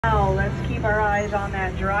on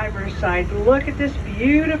that driver's side. Look at this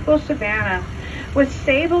beautiful savanna with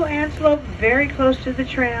sable antelope very close to the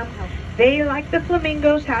tram. They, like the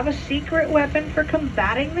flamingos, have a secret weapon for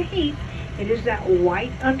combating the heat. It is that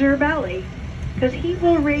white underbelly, because heat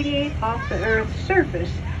will radiate off the Earth's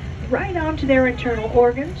surface right onto their internal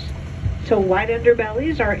organs. So white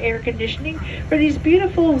underbellies are air conditioning for these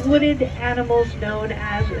beautiful wooded animals known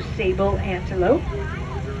as sable antelope.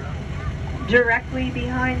 Directly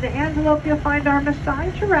behind the antelope, you'll find our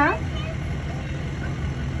Maasai giraffe,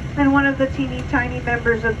 and one of the teeny tiny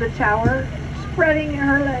members of the tower spreading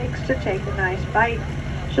her legs to take a nice bite.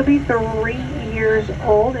 She'll be 3 years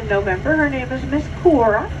old in November. Her name is Miss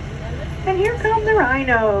Cora. And here come the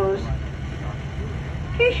rhinos.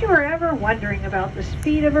 In case you were ever wondering about the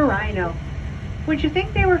speed of a rhino, would you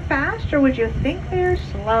think they were fast or would you think they're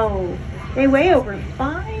slow? They weigh over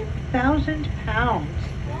 5,000 pounds.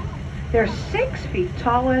 They're 6 feet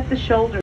tall at the shoulder.